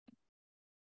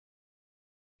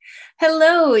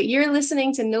Hello, you're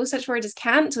listening to No Such Word as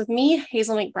Can't with me,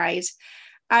 Hazel McBride.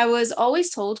 I was always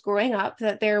told growing up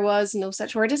that there was no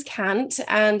such word as can't,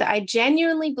 and I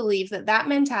genuinely believe that that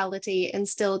mentality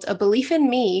instilled a belief in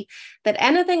me that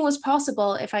anything was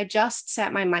possible if I just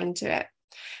set my mind to it.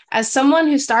 As someone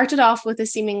who started off with a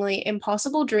seemingly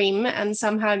impossible dream and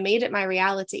somehow made it my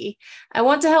reality, I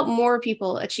want to help more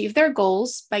people achieve their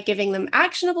goals by giving them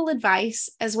actionable advice,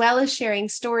 as well as sharing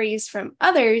stories from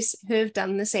others who have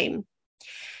done the same.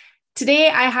 Today,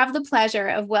 I have the pleasure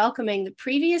of welcoming the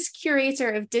previous curator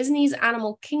of Disney's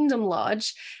Animal Kingdom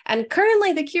Lodge and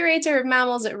currently the curator of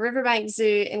mammals at Riverbanks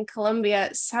Zoo in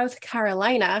Columbia, South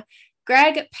Carolina,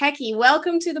 Greg Peccie.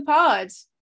 Welcome to the pod.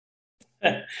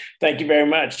 Thank you very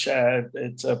much.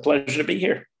 It's a pleasure to be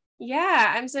here.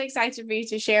 Yeah, I'm so excited for you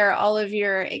to share all of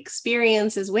your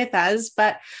experiences with us.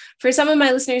 But for some of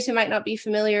my listeners who might not be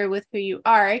familiar with who you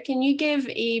are, can you give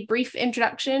a brief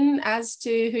introduction as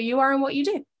to who you are and what you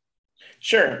do?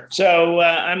 Sure. So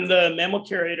I'm the mammal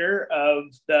curator of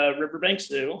the Riverbanks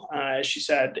Zoo, as she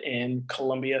said, in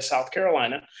Columbia, South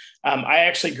Carolina. I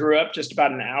actually grew up just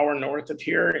about an hour north of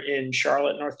here in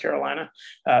Charlotte, North Carolina.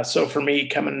 So for me,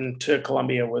 coming to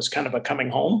Columbia was kind of a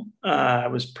coming home. I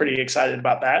was pretty excited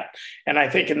about that. And I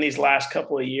think in these last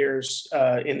couple of years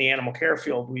in the animal care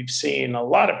field, we've seen a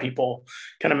lot of people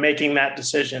kind of making that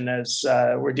decision as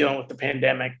we're dealing with the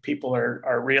pandemic. People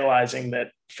are realizing that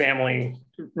family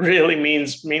really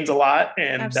means a lot.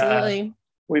 And Absolutely.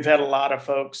 We've had a lot of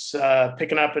folks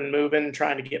picking up and moving,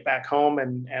 trying to get back home.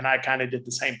 And I kind of did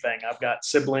the same thing. I've got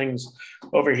siblings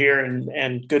over here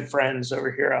and good friends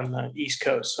over here on the East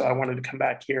Coast. So I wanted to come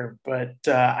back here. But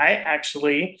I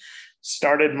actually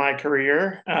started my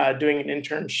career doing an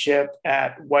internship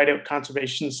at White Oak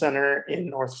Conservation Center in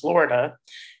North Florida.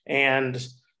 And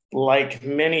like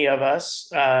many of us,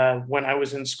 when I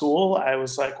was in school, I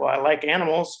was like, well, I like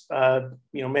animals.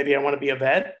 Maybe I want to be a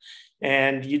vet.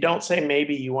 And you don't say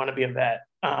maybe you want to be a vet.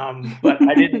 But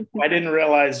I didn't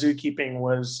realize zookeeping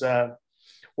was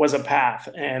a path.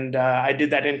 And I did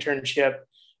that internship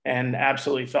and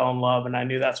absolutely fell in love. And I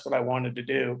knew that's what I wanted to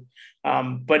do.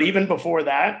 But even before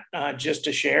that, just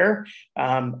to share,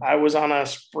 I was on a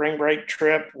spring break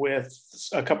trip with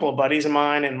a couple of buddies of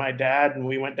mine and my dad, and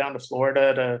we went down to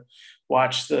Florida to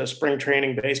watch the spring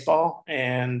training baseball.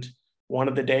 And one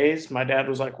of the days, my dad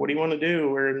was like, "What do you want to do?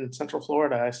 We're in Central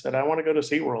Florida." I said, "I want to go to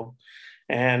SeaWorld."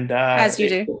 And As you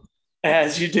do.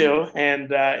 as you do.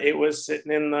 And it was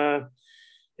sitting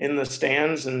in the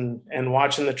stands and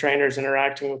watching the trainers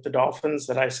interacting with the dolphins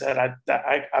that I said,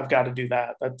 I've got to do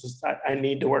that. I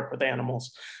need to work with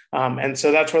animals. And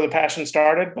so that's where the passion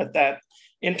started. But that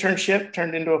internship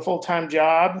turned into a full-time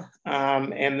job.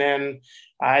 And then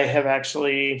I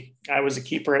was a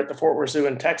keeper at the Fort Worth Zoo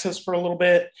in Texas for a little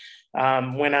bit.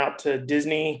 Went out to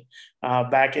Disney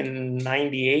back in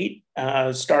 '98,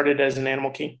 started as an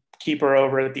animal keeper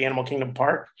over at the Animal Kingdom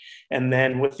Park. And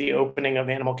then with the opening of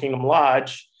Animal Kingdom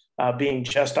Lodge, being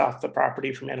just off the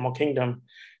property from Animal Kingdom,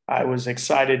 I was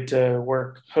excited to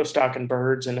work host stock and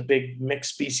birds in a big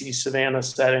mixed species savanna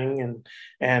setting.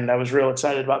 And I was real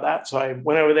excited about that. So I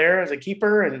went over there as a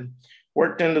keeper and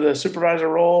worked into the supervisor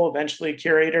role, eventually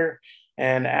curator.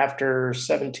 And after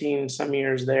 17 some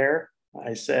years there,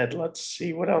 I said, let's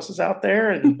see what else is out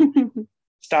there. And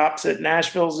stops at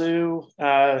Nashville Zoo,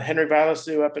 Henry Vilas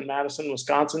Zoo up in Madison,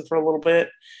 Wisconsin for a little bit.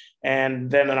 And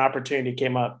then an opportunity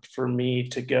came up for me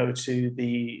to go to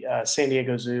the San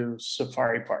Diego Zoo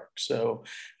Safari Park. So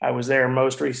I was there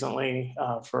most recently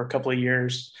for a couple of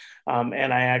years.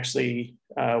 And I actually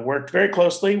worked very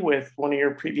closely with one of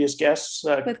your previous guests,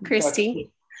 With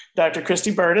Christy. Dr.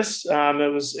 Christy Burtis.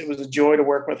 It was a joy to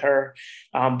work with her,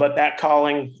 but that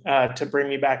calling to bring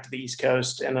me back to the East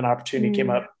Coast and an opportunity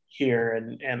came up here,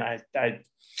 and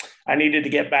I needed to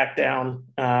get back down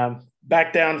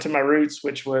to my roots,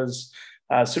 which was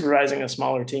supervising a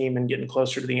smaller team and getting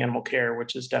closer to the animal care,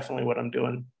 which is definitely what I'm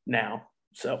doing now.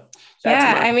 So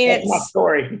that's my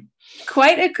story.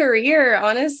 Quite a career,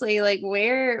 honestly. Like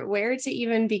where to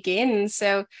even begin?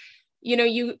 So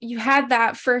you had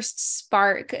that first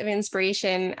spark of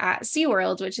inspiration at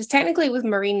SeaWorld, which is technically with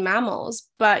marine mammals,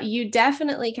 but you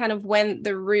definitely kind of went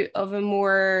the route of a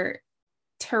more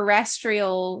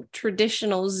terrestrial,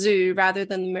 traditional zoo rather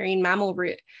than the marine mammal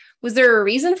route. Was there a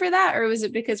reason for that? Or was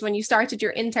it because when you started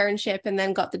your internship and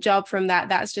then got the job from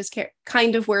that's just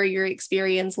kind of where your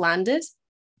experience landed?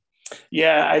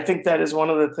 Yeah, I think that is one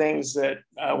of the things that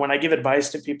when I give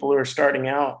advice to people who are starting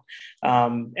out,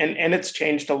 and it's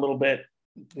changed a little bit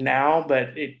now,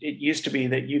 but it used to be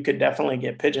that you could definitely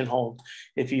get pigeonholed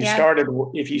if you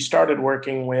started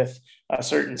working with a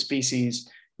certain species.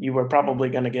 you were probably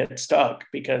going to get stuck,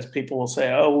 because people will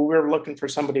say, oh, well, we're looking for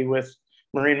somebody with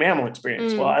marine mammal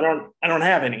experience. Well, I don't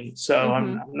have any, so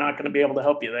I'm not going to be able to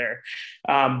help you there.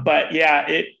 But yeah,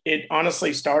 it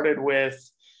honestly started with,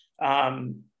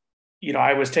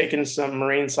 I was taking some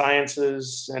marine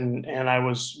sciences, and I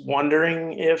was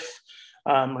wondering if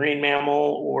marine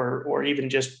mammal, or even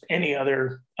just any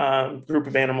other group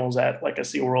of animals at like a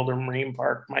SeaWorld or marine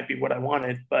park might be what I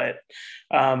wanted. But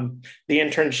the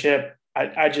internship,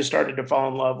 I just started to fall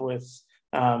in love with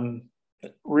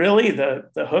really the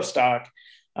hoofstock.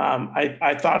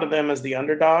 I thought of them as the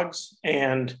underdogs,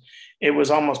 and it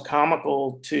was almost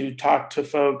comical to talk to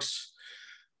folks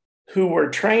who were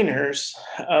trainers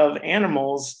of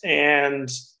animals, and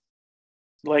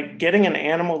like getting an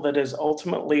animal that is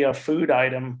ultimately a food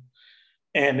item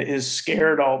and is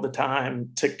scared all the time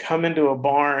to come into a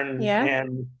barn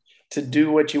and to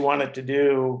do what you want it to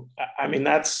do. I mean,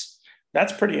 that's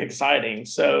pretty exciting.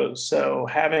 So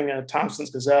having a Thompson's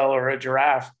gazelle or a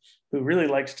giraffe who really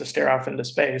likes to stare off into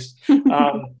space,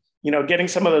 getting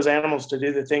some of those animals to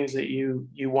do the things that you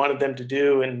wanted them to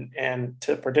do, and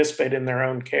to participate in their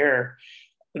own care,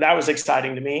 that was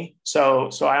exciting to me. So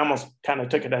I almost kind of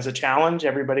took it as a challenge.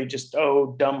 Everybody just,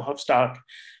 oh, dumb hoofstock.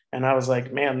 And I was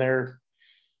like, man,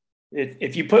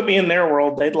 if you put me in their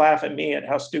world, they'd laugh at me at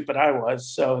how stupid I was.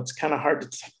 So it's kind of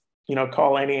hard to,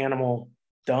 call any animal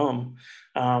dumb.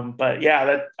 But yeah,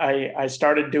 that I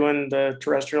started doing the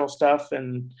terrestrial stuff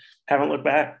and haven't looked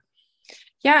back.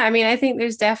 Yeah, I mean, I think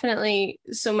there's definitely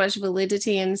so much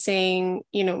validity in saying,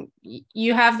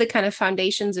 you have the kind of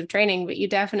foundations of training, but you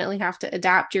definitely have to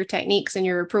adapt your techniques and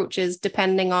your approaches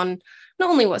depending on not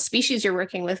only what species you're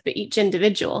working with, but each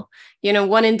individual.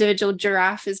 One individual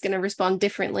giraffe is going to respond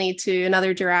differently to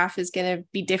another giraffe, is going to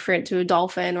be different to a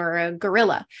dolphin or a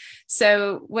gorilla.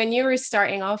 So when you were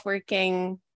starting off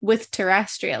working with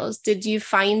terrestrials, did you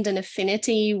find an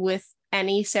affinity with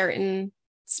any certain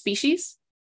species?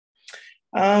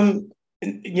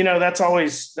 That's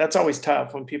always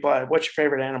tough when people ask, what's your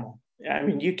favorite animal? I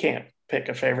mean, you can't pick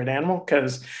a favorite animal,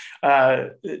 because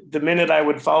the minute I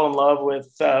would fall in love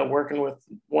with working with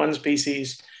one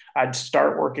species, I'd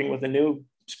start working with a new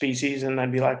species, and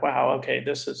I'd be like, wow, okay,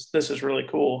 this is really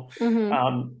cool.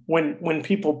 When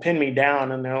people pin me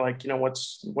down and they're like,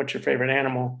 what's your favorite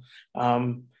animal?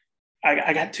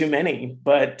 I got too many,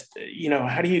 but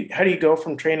how do you go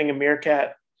from training a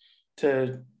meerkat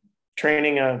to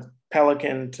training a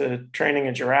pelican to training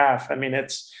a giraffe? I mean,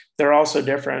 they're all so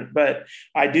different. But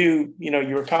I do,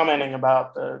 you were commenting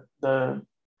about the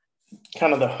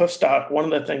kind of the hoofstock. One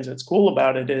of the things that's cool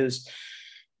about it is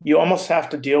you almost have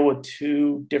to deal with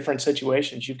two different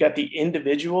situations. You've got the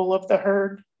individual of the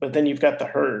herd, but then you've got the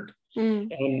herd.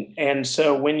 And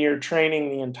so when you're training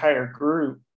the entire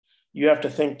group, you have to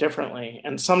think differently.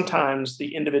 And sometimes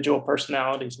the individual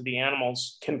personalities of the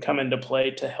animals can come into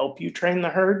play to help you train the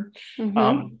herd.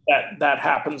 That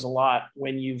happens a lot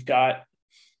when you've got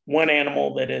one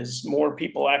animal that is more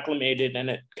people acclimated, and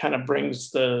it kind of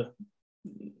brings the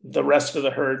rest of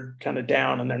the herd kind of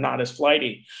down, and they're not as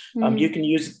flighty. You can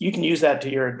use that to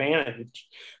your advantage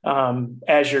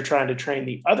as you're trying to train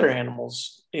the other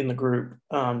animals in the group.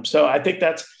 So I think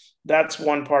that's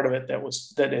one part of it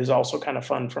that is also kind of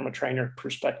fun from a trainer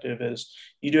perspective, is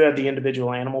you do have the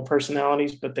individual animal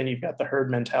personalities, but then you've got the herd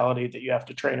mentality that you have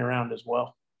to train around as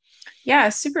well. Yeah,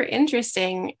 super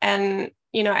interesting. And,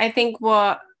 I think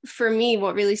what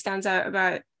really stands out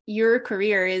about your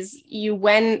career is you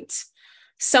went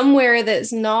somewhere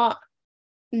that's not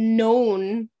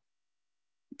known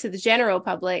to the general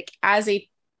public as a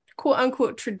quote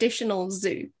unquote traditional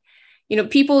zoo.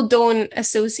 People don't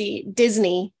associate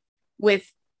Disney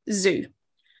with zoo.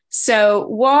 So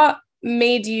what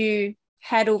made you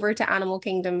head over to Animal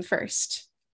Kingdom first?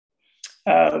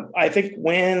 I think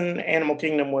when Animal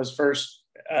Kingdom was first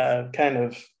kind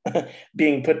of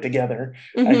being put together,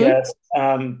 I guess,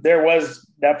 there was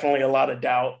definitely a lot of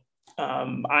doubt.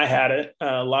 I had it.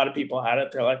 A lot of people had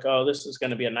it. They're like, oh, this is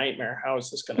going to be a nightmare. How is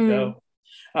this going to go?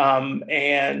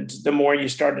 And the more you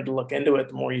started to look into it,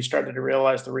 the more you started to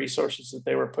realize the resources that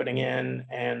they were putting in,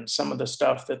 and some of the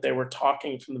stuff that they were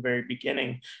talking from the very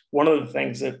beginning. One of the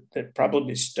things that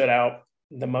probably stood out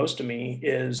the most to me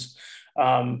is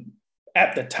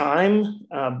at the time,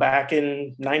 back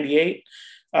in '98,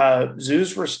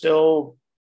 zoos were still,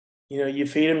 you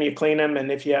feed them, you clean them,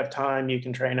 and if you have time, you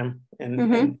can train them.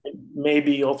 And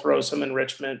maybe you'll throw some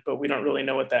enrichment, but we don't really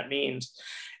know what that means.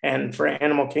 And for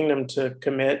Animal Kingdom to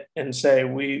commit and say,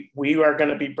 we are going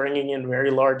to be bringing in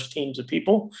very large teams of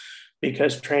people,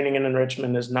 because training and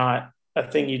enrichment is not a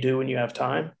thing you do when you have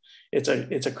time. It's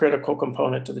a critical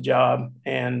component to the job.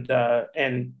 And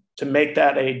to make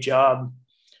that a job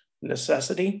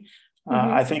necessity,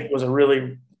 I think was a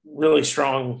really, really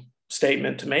strong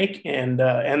statement to make, and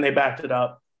they backed it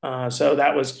up. So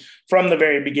that was from the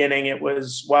very beginning. It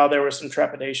was, while there was some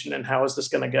trepidation and how is this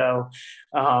going to go,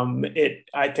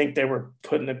 I think they were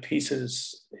putting the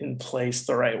pieces in place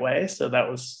the right way. So that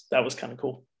was kind of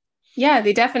cool. Yeah,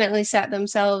 they definitely set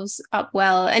themselves up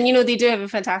well. And, they do have a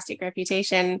fantastic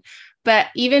reputation. But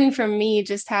even from me,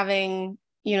 just having,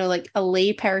 like a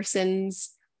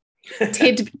layperson's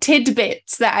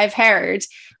tidbits that I've heard,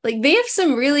 like they have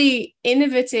some really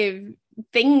innovative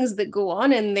things that go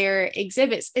on in their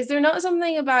exhibits. Is there not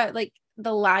something about like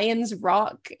the Lion's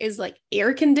Rock is like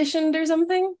air conditioned or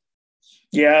something?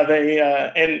 Yeah, they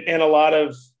and a lot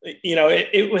of,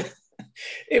 it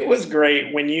was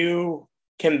great when you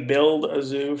can build a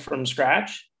zoo from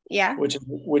scratch. Yeah.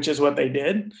 Which is what they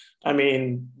did. I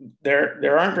mean,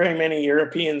 there aren't very many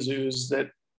European zoos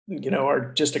that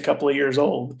are just a couple of years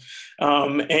old.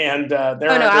 I'll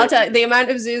tell you, the amount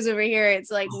of zoos over here,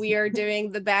 it's like we are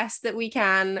doing the best that we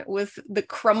can with the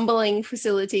crumbling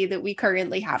facility that we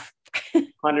currently have.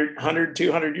 100,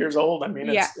 200 years old. I mean,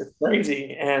 it's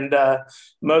crazy. And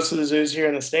most of the zoos here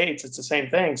in the States, it's the same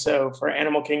thing. So for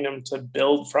Animal Kingdom to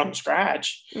build from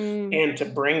scratch and to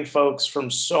bring folks from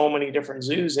so many different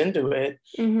zoos into it,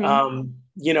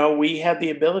 we had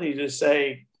the ability to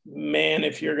say, man,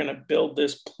 if you're going to build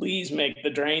this, please make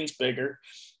the drains bigger.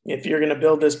 If you're going to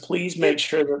build this, please make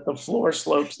sure that the floor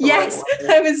slopes the right way.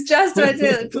 I was just about to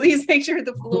say, please make sure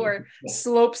the floor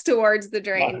slopes towards the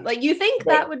drain. Like, you think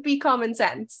that would be common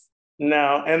sense.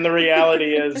 No, and the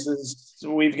reality is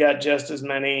we've got just as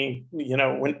many,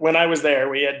 when I was there,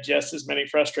 we had just as many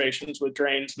frustrations with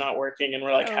drains not working. And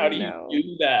we're like, how do you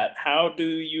do that? How do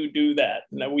you do that?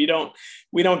 No, we don't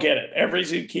get it. Every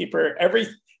zookeeper,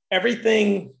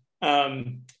 everything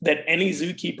that any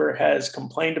zookeeper has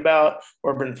complained about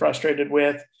or been frustrated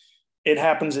with, it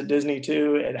happens at Disney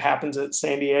too. It happens at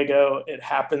San Diego. It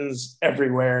happens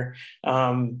everywhere.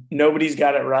 Nobody's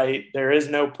got it right. There is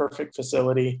no perfect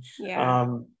facility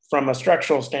from a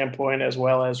structural standpoint as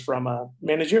well as from a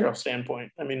managerial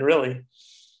standpoint. I mean, really.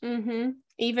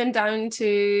 Even down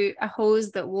to a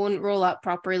hose that won't roll up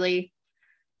properly.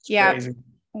 Crazy.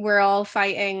 We're all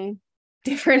fighting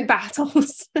different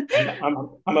battles.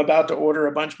 I'm about to order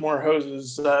a bunch more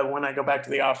hoses when I go back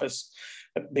to the office,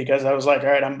 because I was like, all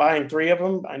right, I'm buying 3 of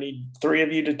them. I need 3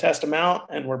 of you to test them out,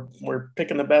 and we're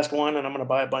picking the best one, and I'm going to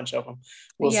buy a bunch of them.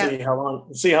 We'll see how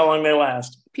long they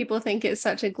last. People think it's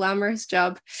such a glamorous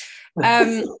job.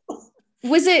 Was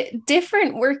it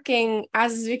different working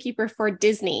as a zookeeper for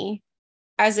Disney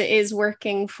as it is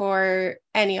working for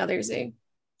any other zoo?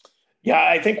 Yeah,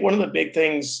 I think one of the big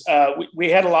things,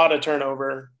 we had a lot of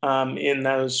turnover in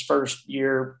those first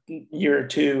year or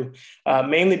two,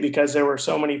 mainly because there were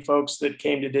so many folks that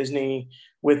came to Disney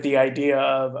with the idea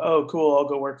of, oh, cool, I'll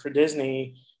go work for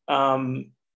Disney.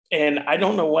 And I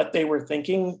don't know what they were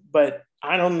thinking, but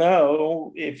I don't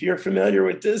know if you're familiar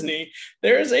with Disney,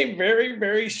 there is a very,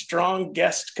 very strong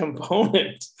guest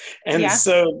component. And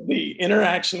so the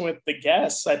interaction with the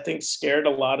guests, I think, scared a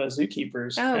lot of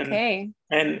zookeepers. Oh, okay.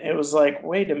 And it was like,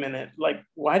 wait a minute, like,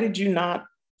 why did you not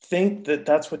think that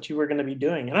that's what you were going to be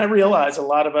doing? And I realize a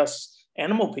lot of us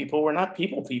animal people, we're not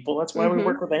people. That's why we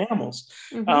work with animals.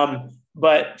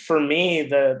 But for me,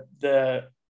 the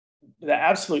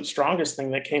absolute strongest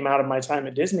thing that came out of my time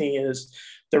at Disney is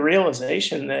the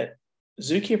realization that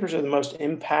zookeepers are the most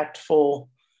impactful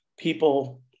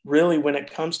people, really, when it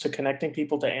comes to connecting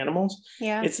people to animals.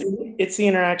 Yeah. It's the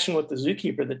interaction with the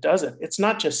zookeeper that does it. It's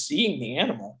not just seeing the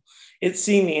animal. It's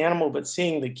seeing the animal, but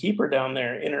seeing the keeper down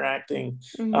there interacting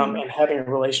and having a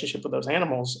relationship with those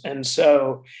animals. And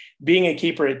so being a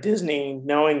keeper at Disney,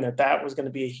 knowing that was going to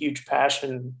be a huge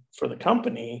passion for the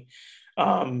company,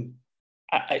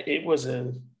 it was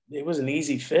an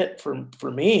easy fit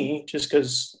for me, just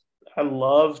because I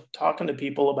love talking to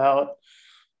people about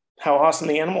how awesome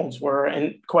the animals were.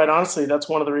 And quite honestly, that's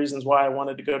one of the reasons why I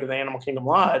wanted to go to the Animal Kingdom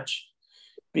Lodge,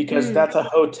 because that's a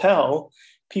hotel.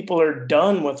 People are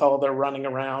done with all their running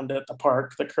around at the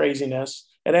park, the craziness.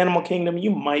 At Animal Kingdom,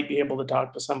 you might be able to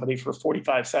talk to somebody for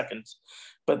 45 seconds,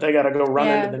 but they got to go run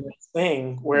into the next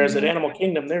thing. Whereas at Animal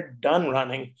Kingdom, they're done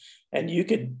running, and you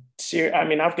could see, I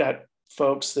mean, I've got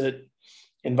folks that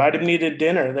invited me to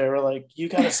dinner. They were like, you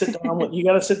got to sit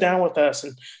down with us.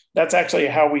 And that's actually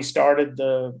how we started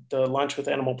the lunch with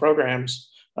animal programs,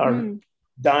 or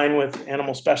dine with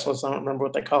animal specialists. I don't remember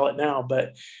what they call it now,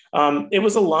 but it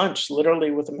was a lunch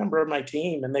literally with a member of my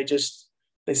team. And they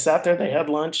sat there, they had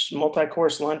lunch,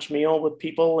 multi-course lunch meal with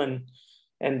people,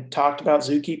 and talked about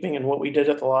zookeeping and what we did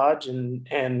at the lodge. And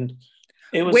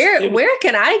Where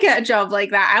can I get a job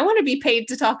like that? I want to be paid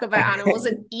to talk about animals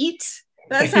and eat.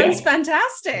 That sounds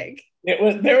fantastic.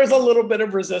 There was a little bit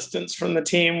of resistance from the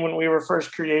team when we were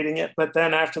first creating it, but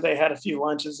then after they had a few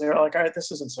lunches, they were like, all right,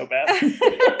 this isn't so bad.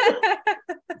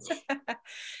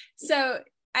 So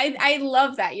I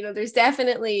love that. There's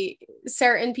definitely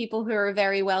certain people who are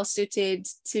very well suited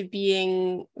to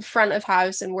being front of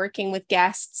house and working with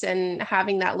guests and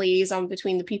having that liaison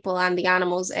between the people and the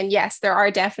animals. And yes, there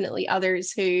are definitely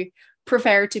others who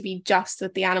prefer to be just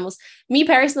with the animals. Me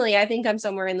personally, I think I'm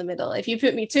somewhere in the middle. If you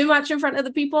put me too much in front of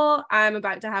the people, I'm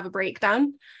about to have a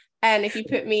breakdown. And if you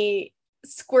put me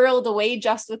squirreled away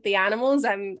just with the animals,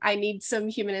 I need some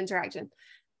human interaction.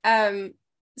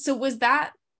 So was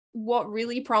that what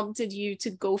really prompted you to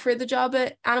go for the job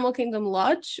at Animal Kingdom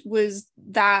Lodge? Was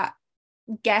that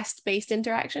guest-based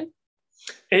interaction?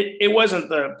 It wasn't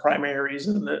the primary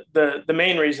reason. The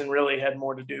main reason really had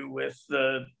more to do with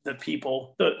the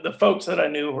people, the folks that I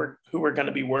knew who were going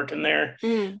to be working there,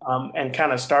 and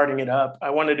kind of starting it up.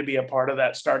 I wanted to be a part of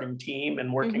that starting team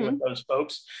and working with those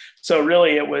folks. So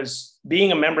really, it was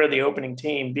being a member of the opening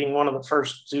team, being one of the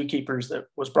first zookeepers that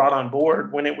was brought on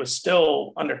board when it was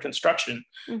still under construction.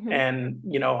 And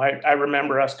I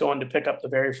remember us going to pick up the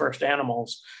very first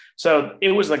animals. So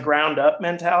it was the ground up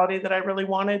mentality that I really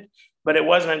wanted. But it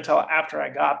wasn't until after I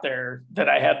got there that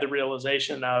I had the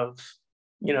realization of,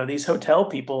 these hotel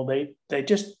people, they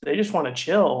just want to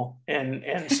chill.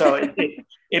 And so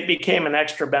it became an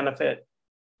extra benefit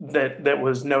that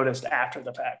was noticed after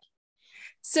the fact.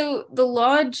 So the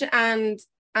lodge and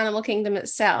Animal Kingdom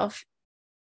itself,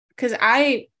 because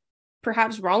I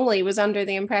perhaps wrongly was under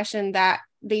the impression that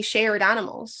they shared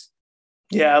animals.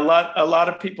 Yeah, a lot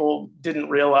of people didn't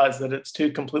realize that it's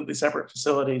two completely separate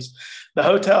facilities. The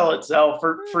hotel itself,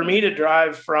 for me to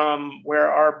drive from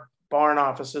where our barn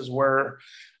offices were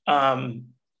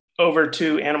over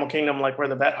to Animal Kingdom, like where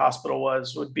the vet hospital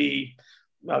was, would be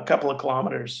a couple of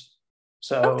kilometers.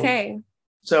 So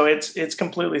it's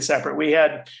completely separate. We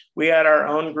had our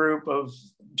own group of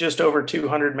just over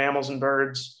 200 mammals and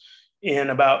birds in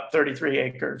about 33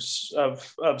 acres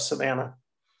of savanna.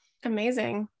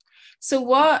 Amazing. So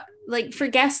what, like, for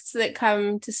guests that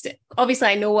come to obviously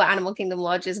I know what Animal Kingdom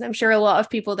Lodge is, and I'm sure a lot of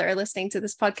people that are listening to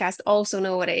this podcast also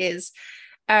know what it is.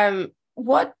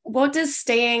 What does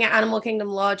staying at Animal Kingdom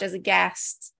Lodge as a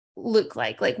guest look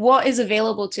like? Like, what is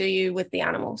available to you with the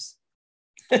animals?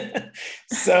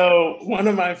 So one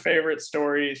of my favorite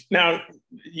stories, now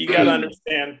you got to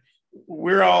understand,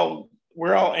 we're all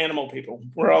animal people.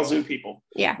 We're all zoo people.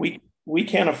 Yeah. We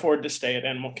can't afford to stay at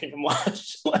Animal Kingdom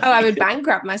Lodge. I would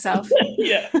bankrupt myself.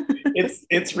 Yeah,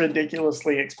 it's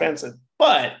ridiculously expensive.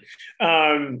 But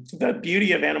the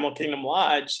beauty of Animal Kingdom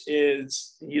Lodge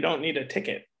is you don't need a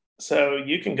ticket. So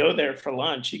you can go there for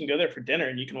lunch, you can go there for dinner,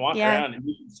 and you can walk around and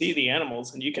you can see the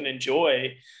animals and you can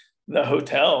enjoy the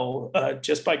hotel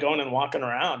just by going and walking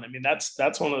around. I mean, that's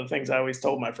one of the things I always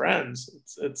told my friends.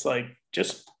 It's like,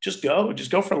 just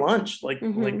go for lunch, like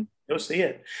go see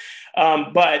it.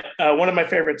 But one of my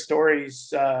favorite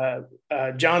stories,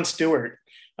 Jon Stewart,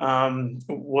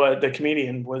 the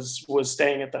comedian, was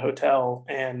staying at the hotel,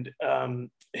 and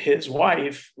his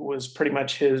wife was pretty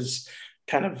much his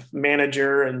kind of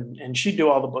manager, and she'd do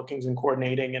all the bookings and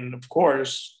coordinating, and of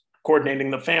course coordinating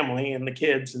the family and the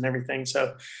kids and everything.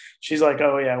 So she's like,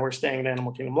 oh yeah, we're staying at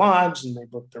Animal Kingdom Lodge, and they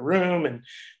booked the room. And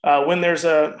when there's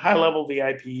a high level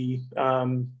VIP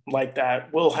like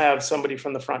that, we'll have somebody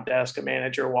from the front desk, a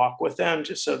manager, walk with them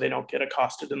just so they don't get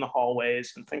accosted in the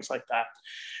hallways and things like that.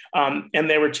 And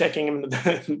they were checking him.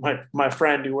 My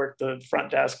friend who worked the front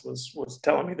desk was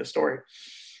telling me the story.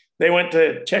 They went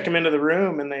to check him into the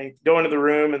room, and they go into the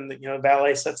room, and the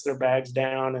valet sets their bags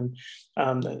down, and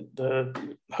the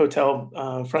hotel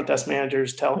front desk manager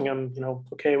is telling them,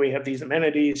 okay, we have these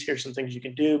amenities. Here's some things you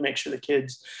can do. Make sure the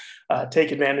kids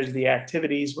take advantage of the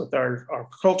activities with our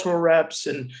cultural reps.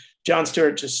 And Jon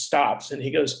Stewart just stops and he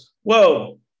goes,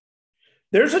 whoa,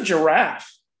 there's a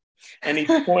giraffe. And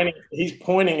he's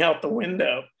pointing out the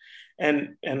window,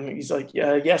 and he's like,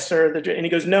 yes, sir. And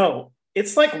he goes, no,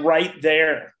 it's like right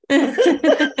there.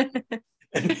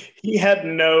 And he had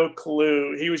no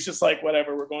clue. He was just like,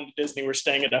 whatever, we're going to Disney, we're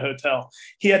staying at a hotel.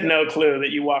 He had no clue that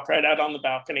you walk right out on the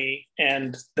balcony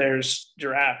and there's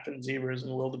giraffe and zebras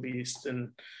and wildebeest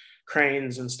and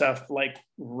cranes and stuff like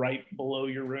right below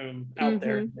your room out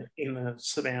there in the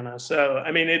savannah. So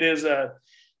I mean, it is a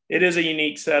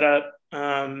unique setup.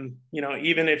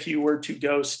 Even if you were to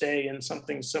go stay in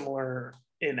something similar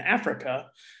in Africa,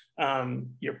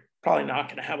 you're probably not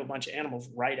going to have a bunch of animals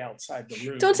right outside the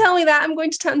room. Don't tell me that. I'm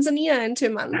going to Tanzania in 2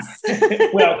 months.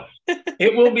 Well,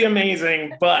 it will be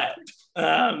amazing, but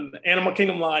Animal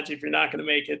Kingdom Lodge, if you're not going to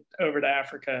make it over to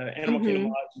Africa, Animal Kingdom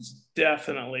Lodge is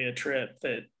definitely a trip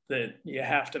that you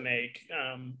have to make.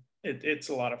 It's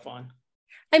a lot of fun.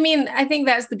 I mean, I think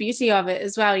that's the beauty of it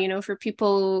as well, you know, for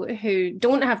people who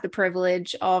don't have the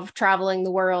privilege of traveling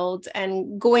the world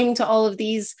and going to all of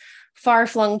these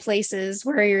far-flung places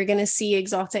where you're going to see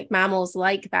exotic mammals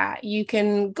like that. You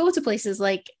can go to places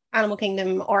like Animal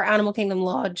Kingdom or Animal Kingdom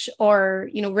Lodge or,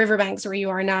 you know, Riverbanks where you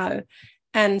are now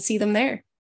and see them there.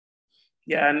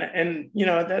 Yeah, and you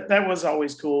know that was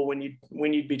always cool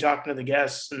when you'd be talking to the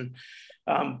guests and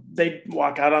they'd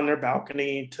walk out on their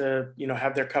balcony to, you know,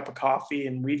 have their cup of coffee,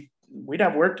 and we'd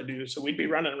have work to do, so we'd be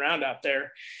running around out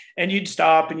there, and you'd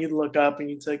stop and you'd look up and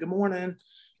you'd say good morning,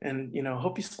 and, you know,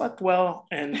 hope you slept well.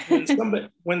 And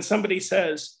when somebody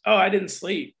says, oh, I didn't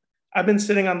sleep, I've been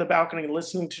sitting on the balcony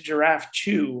listening to giraffe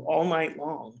chew all night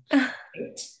long,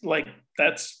 it's like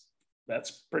that's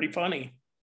pretty funny.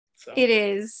 So It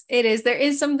is. There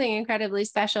is something incredibly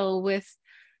special with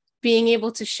being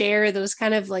able to share those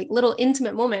kind of like little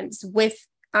intimate moments with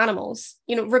animals,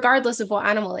 you know, regardless of what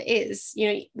animal it is.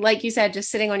 You know, like you said,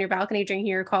 just sitting on your balcony, drinking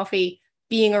your coffee,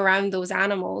 being around those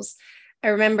animals. I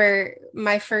remember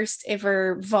my first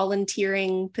ever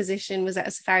volunteering position was at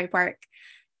a safari park.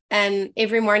 And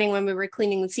every morning when we were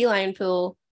cleaning the sea lion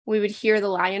pool, we would hear the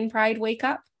lion pride wake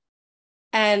up.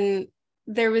 And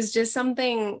there was just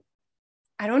something,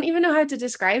 I don't even know how to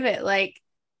describe it, like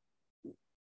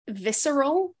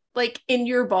visceral, like in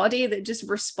your body that just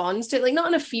responds to it, like not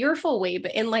in a fearful way,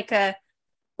 but in like a,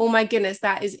 oh my goodness,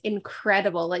 that is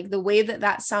incredible. Like the way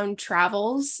that sound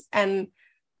travels. And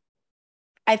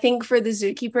I think for the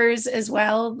zookeepers as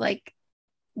well, like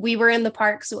we were in the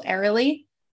park so early,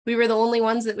 we were the only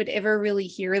ones that would ever really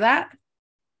hear that.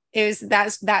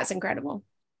 That's incredible.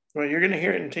 Well, you're going to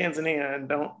hear it in Tanzania, and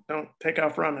don't take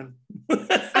off running.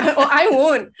 I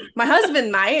won't. My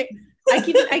husband might.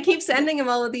 I keep sending him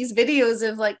all of these videos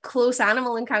of like close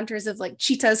animal encounters of like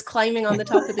cheetahs climbing on the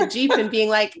top of the Jeep and being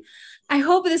like, I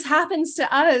hope this happens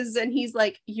to us. And he's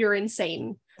like, you're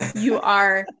insane. You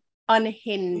are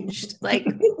unhinged. Like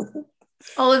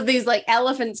all of these like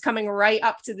elephants coming right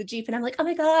up to the Jeep. And I'm like, oh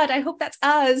my God, I hope that's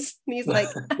us. And he's like,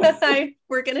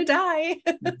 we're going to die.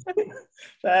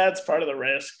 That's part of the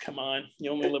risk. Come on.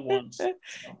 You only live once.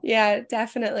 Yeah,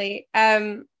 definitely.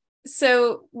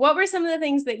 So what were some of the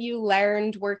things that you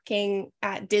learned working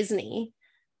at Disney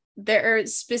that are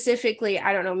specifically,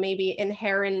 I don't know, maybe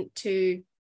inherent to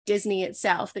Disney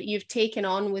itself that you've taken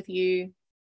on with you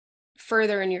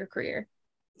further in your career?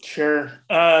 Sure.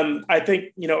 I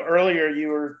think, you know, earlier you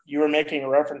were making a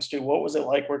reference to what was it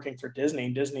like working for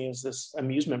Disney. Disney is this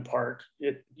amusement park.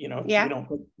 It, you know, yeah.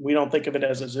 we don't think of it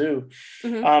as a zoo.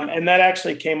 Mm-hmm. And that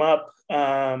actually came up.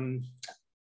 One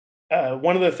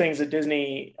of the things that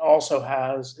Disney also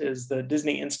has is the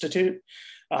Disney Institute.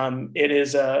 It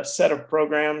is a set of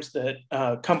programs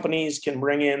that companies can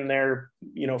bring in their,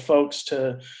 you know, folks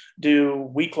to do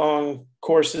week-long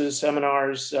courses,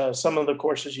 seminars. Some of the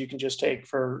courses you can just take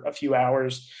for a few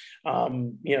hours.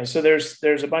 You know, so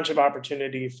there's a bunch of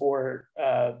opportunity for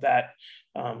that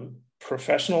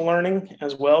professional learning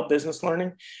as well, business learning.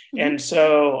 Mm-hmm. And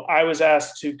so I was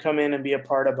asked to come in and be a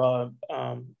part of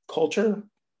a culture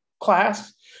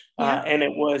class. Yeah. And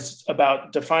it was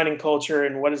about defining culture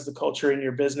and what is the culture in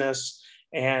your business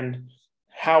and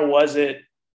how was it,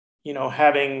 you know,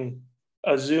 having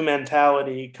a zoo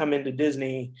mentality come into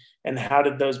Disney and how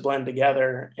did those blend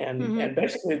together? And, mm-hmm. and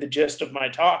basically the gist of my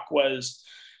talk was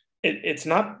it's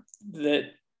not that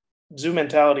zoo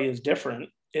mentality is different.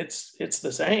 It's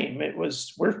the same.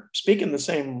 We're speaking the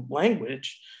same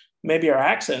language. Maybe our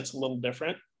accent's a little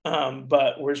different.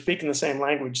 But we're speaking the same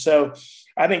language. So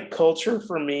I think culture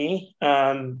for me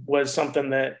was something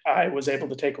that I was able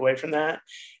to take away from that.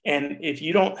 And if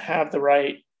you don't have the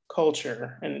right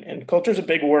culture, and culture is a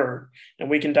big word, and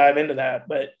we can dive into that,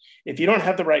 but if you don't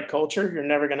have the right culture, you're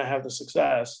never going to have the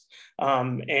success.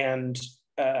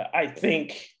 I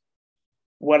think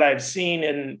what I've seen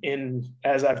in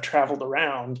as I've traveled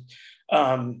around,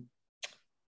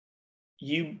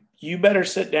 you better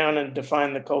sit down and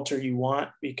define the culture you want,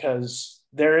 because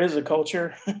there is a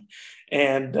culture.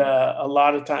 And a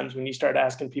lot of times when you start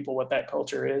asking people what that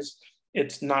culture is,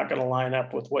 it's not going to line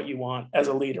up with what you want as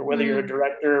a leader, whether you're a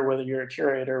director, whether you're a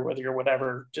curator, whether you're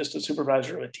whatever, just a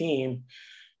supervisor of a team.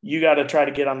 You got to try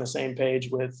to get on the same page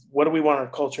with what do we want our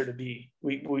culture to be?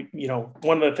 We you know,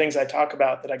 one of the things I talk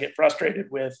about that I get frustrated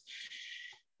with,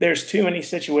 there's too many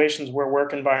situations where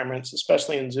work environments,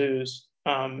 especially in zoos,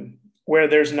 where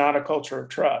there's not a culture of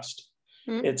trust.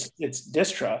 Mm. It's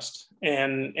distrust.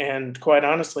 And quite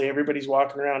honestly, everybody's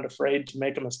walking around afraid to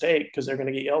make a mistake because they're going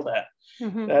to get yelled at.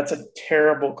 Mm-hmm. That's a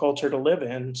terrible culture to live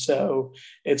in. So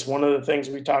it's one of the things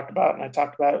we talked about. And I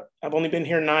talked about, I've only been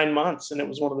here 9 months, and it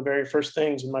was one of the very first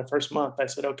things in my first month. I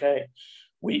said, okay,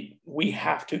 we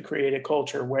have to create a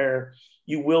culture where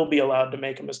you will be allowed to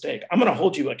make a mistake. I'm going to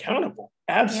hold you accountable.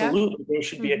 Absolutely. Yeah. There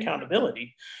should be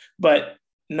accountability, but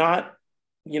not,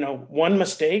 one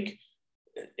mistake.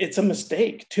 It's a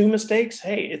mistake. 2 mistakes.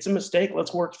 Hey, it's a mistake.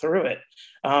 Let's work through it.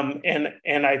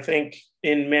 And I think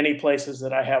in many places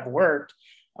that I have worked,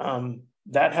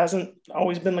 that hasn't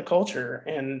always been the culture.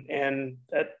 And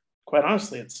that, quite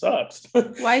honestly, it sucks.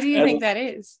 Why do you think that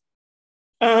is?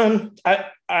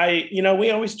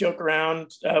 We always joke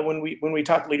around when we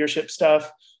talk leadership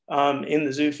stuff in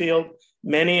the zoo field.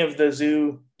 Many of the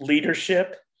zoo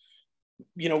leadership,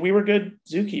 we were good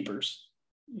zookeepers.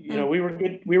 We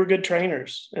were good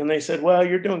trainers. And they said, well,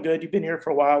 you're doing good. You've been here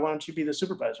for a while. Why don't you be the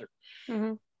supervisor?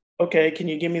 Mm-hmm. Okay, can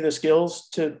you give me the skills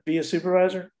to be a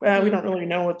supervisor? Well, we don't really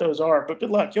know what those are, but good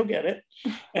luck, you'll get it.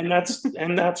 And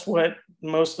that's what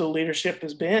most of the leadership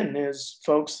has been, is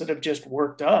folks that have just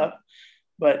worked up,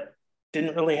 but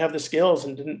didn't really have the skills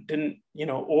and didn't,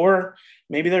 or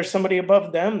maybe there's somebody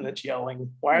above them that's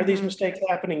yelling, why are these mistakes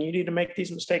happening? You need to make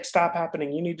these mistakes stop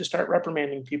happening. You need to start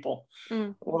reprimanding people.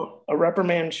 Well, a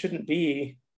reprimand shouldn't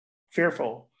be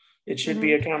fearful. It should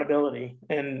be accountability.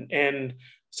 And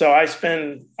so I've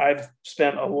spent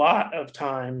a lot of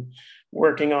time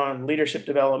working on leadership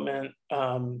development,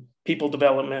 people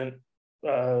development,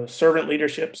 servant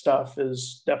leadership stuff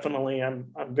is definitely,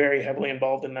 I'm very heavily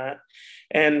involved in that.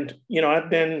 And, I've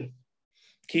been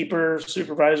keeper,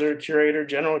 supervisor, curator,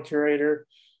 general curator,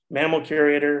 mammal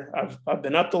curator. I've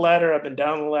been up the ladder. I've been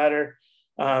down the ladder.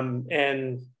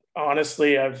 And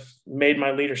honestly, I've made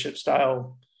my leadership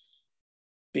style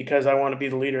because I want to be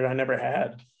the leader I never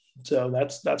had. So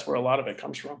that's where a lot of it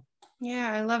comes from.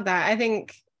 Yeah, I love that. I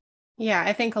think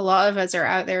a lot of us are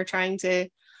out there trying to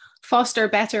foster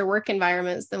better work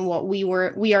environments than what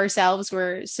we ourselves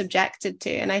were subjected to.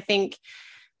 And I think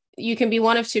you can be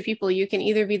one of 2 people. You can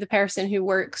either be the person who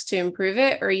works to improve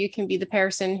it, or you can be the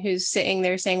person who's sitting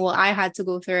there saying, well, I had to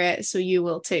go through it, so you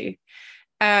will too.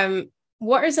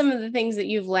 What are some of the things that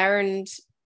you've learned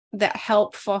that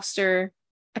help foster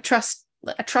a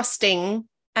trusting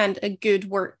and a good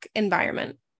work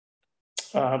environment?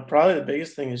 Probably the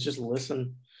biggest thing is just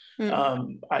listen.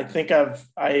 I think I've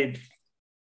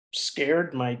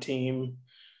scared my team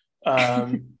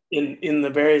in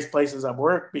the various places I've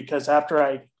worked, because after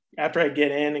I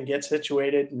get in and get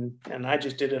situated, and I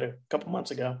just did it a couple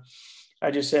months ago, I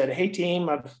just said, hey team,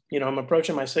 I'm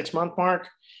approaching my 6-month mark.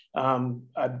 I'm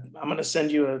going to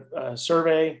send you a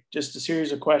survey, just a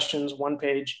series of questions, 1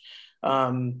 page.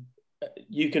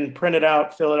 You can print it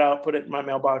out, fill it out, put it in my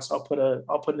mailbox. I'll put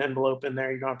an envelope in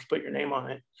there. You don't have to put your name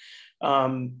on it.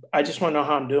 I just want to know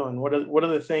how I'm doing. What are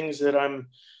the things that I'm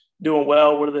doing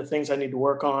well? What are the things I need to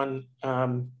work on?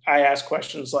 I ask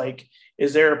questions like,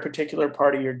 is there a particular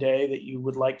part of your day that you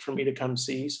would like for me to come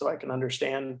see so I can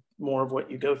understand more of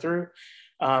what you go through?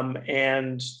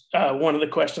 And one of the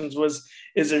questions was,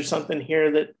 is there something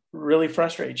here that really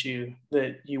frustrates you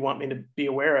that you want me to be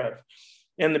aware of?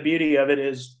 And the beauty of it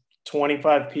is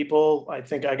 25 people, I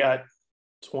think I got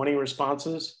 20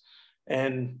 responses,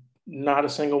 and not a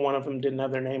single one of them didn't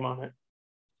have their name on it.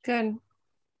 Good.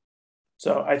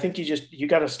 So I think you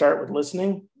got to start with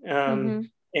listening. And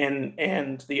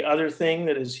the other thing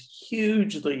that is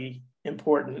hugely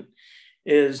important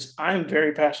is I'm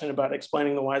very passionate about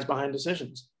explaining the whys behind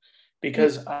decisions,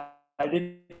 because I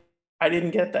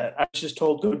didn't get that. I was just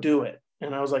told, go do it.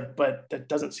 And I was like, but that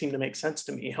doesn't seem to make sense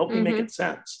to me. Help me make it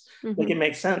sense. Make it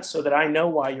make sense so that I know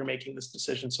why you're making this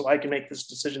decision, so I can make this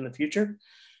decision in the future. And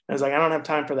I was like, I don't have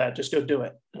time for that. Just go do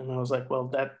it. And I was like,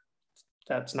 well,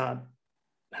 that's not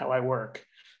how I work.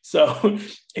 So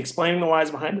explaining the whys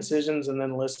behind decisions, and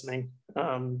then listening,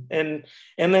 and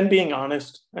then being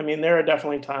honest. I mean, there are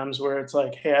definitely times where it's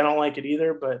like, hey, I don't like it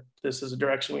either, but this is a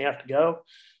direction we have to go.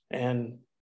 And,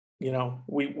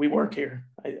 we work here.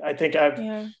 I think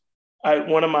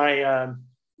one of my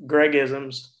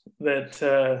Gregisms that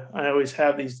I always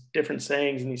have these different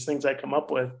sayings and these things I come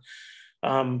up with.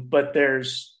 But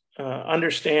there's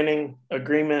understanding,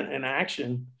 agreement, and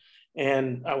action.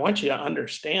 And I want you to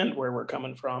understand where we're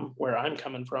coming from, where I'm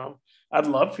coming from. I'd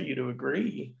love for you to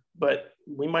agree, but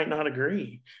we might not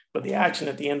agree. But the action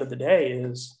at the end of the day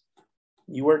is,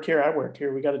 you work here, I work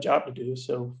here. We got a job to do,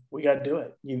 so we got to do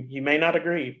it. You may not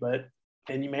agree,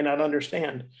 and you may not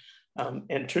understand.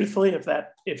 And truthfully,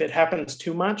 if it happens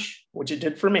too much, which it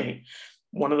did for me,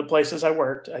 one of the places I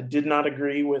worked, I did not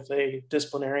agree with a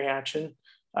disciplinary action.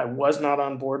 I was not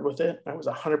on board with it. I was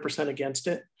 100% against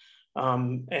it.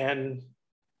 And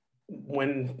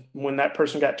when that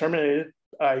person got terminated,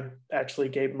 I actually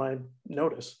gave my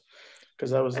notice,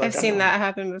 because I was like, I've seen that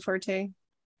happen before too. I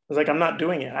was like, I'm not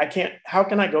doing it. I can't. How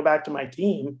can I go back to my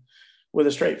team with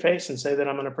a straight face and say that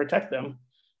I'm going to protect them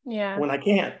when I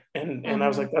can't? And I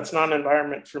was like, that's not an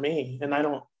environment for me. And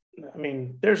I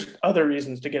mean, there's other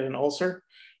reasons to get an ulcer,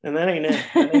 and that ain't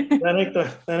it.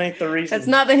 That ain't the reason. That's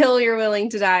not the hill you're willing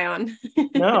to die on.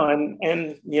 No,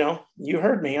 and you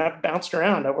heard me. I've bounced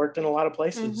around. I've worked in a lot of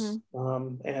places,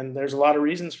 and there's a lot of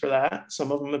reasons for that.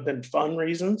 Some of them have been fun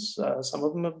reasons. Some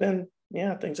of them have been,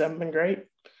 things haven't been great.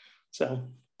 So,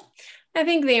 I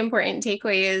think the important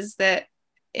takeaway is that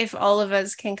if all of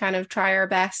us can kind of try our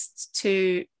best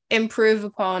to improve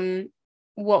upon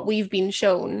what we've been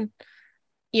shown,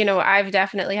 I've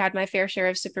definitely had my fair share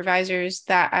of supervisors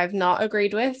that I've not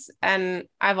agreed with. And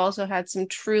I've also had some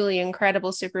truly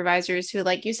incredible supervisors who,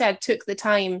 like you said, took the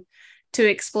time to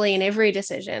explain every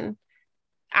decision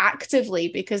actively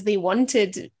because they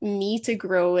wanted me to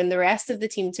grow and the rest of the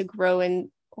team to grow and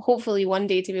hopefully one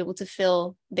day to be able to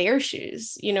fill their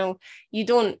shoes. You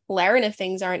don't learn if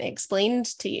things aren't explained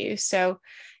to you. So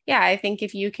yeah, I think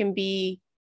if you can be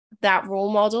that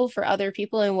role model for other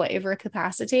people in whatever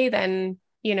capacity, then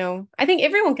I think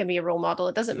everyone can be a role model.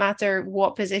 It doesn't matter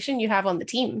what position you have on the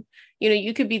team.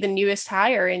 You could be the newest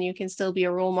hire and you can still be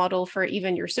a role model for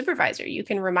even your supervisor. You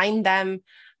can remind them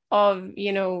of,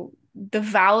 the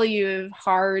value of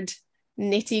hard,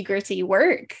 nitty-gritty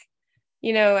work.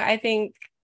 I think,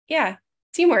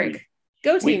 teamwork.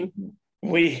 Go team.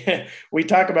 We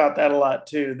talk about that a lot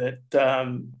too, that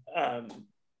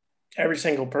every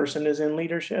single person is in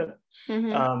leadership.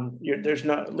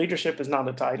 Leadership is not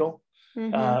a title.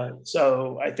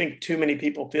 So I think too many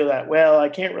people feel that, well, I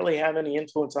can't really have any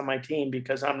influence on my team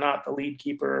because I'm not the lead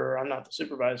keeper, or I'm not the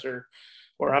supervisor,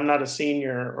 or I'm not a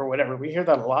senior, or whatever. We hear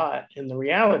that a lot. And the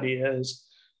reality is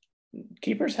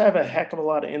keepers have a heck of a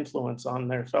lot of influence on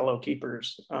their fellow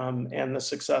keepers, and the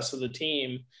success of the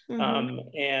team.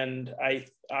 And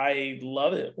I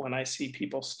love it when I see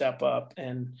people step up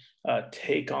and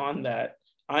take on that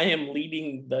I am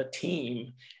leading the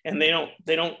team, and they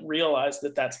don't realize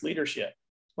that that's leadership.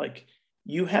 Like,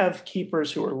 you have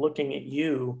keepers who are looking at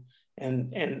you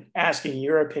and asking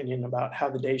your opinion about how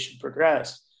the day should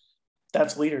progress.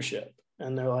 That's leadership.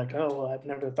 And they're like, oh, well, I've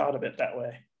never thought of it that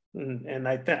way. And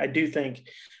I do think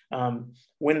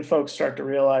when folks start to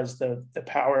realize the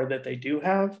power that they do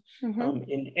have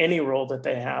in any role that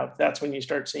they have, that's when you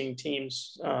start seeing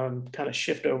teams kind of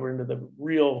shift over into the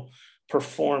real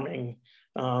performing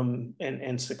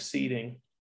and succeeding.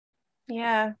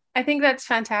 Yeah, I think that's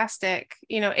fantastic.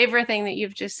 Everything that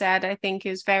you've just said, I think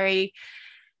is very,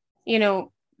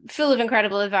 full of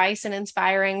incredible advice and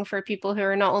inspiring for people who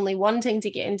are not only wanting to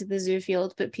get into the zoo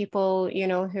field, but people,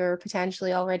 who are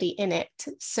potentially already in it.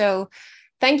 So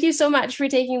thank you so much for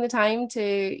taking the time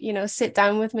to, sit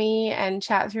down with me and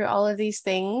chat through all of these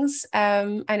things. I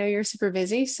know you're super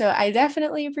busy, so I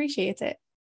definitely appreciate it.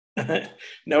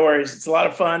 No worries. It's a lot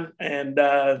of fun. And,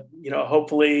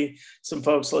 hopefully some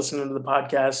folks listening to the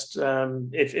podcast,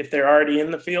 if they're already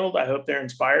in the field, I hope they're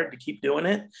inspired to keep doing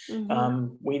it.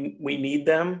 We need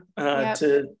them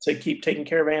to keep taking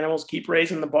care of animals, keep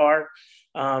raising the bar.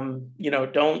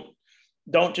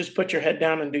 Don't just put your head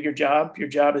down and do your job. Your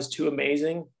job is too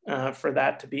amazing for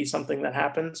that to be something that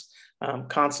happens.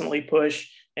 Constantly push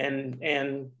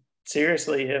and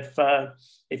seriously,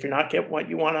 if you're not getting what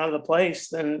you want out of the place,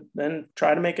 then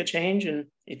try to make a change. And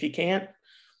if you can't,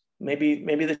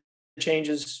 maybe the change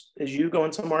is you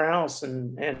going somewhere else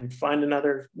and find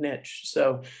another niche.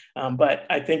 So, but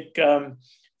I think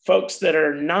folks that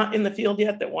are not in the field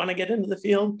yet that want to get into the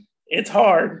field, it's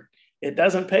hard. It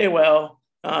doesn't pay well,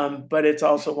 but it's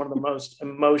also one of the most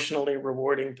emotionally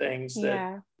rewarding things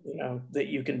that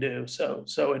you can do.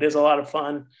 So it is a lot of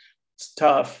fun. It's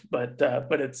tough, but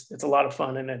it's a lot of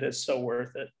fun, and it is so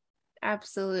worth it.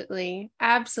 Absolutely.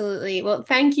 Well,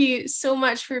 thank you so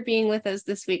much for being with us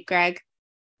this week, Greg.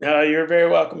 You're very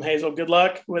welcome, Hazel. Good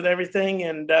luck with everything,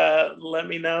 and let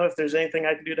me know if there's anything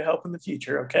I can do to help in the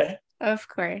future. Okay. Of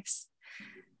course.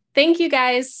 Thank you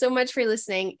guys so much for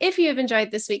listening. If you have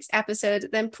enjoyed this week's episode,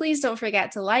 then please don't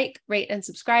forget to like, rate, and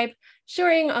subscribe.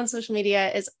 Sharing on social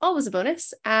media is always a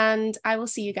bonus, and I will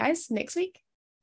see you guys next week.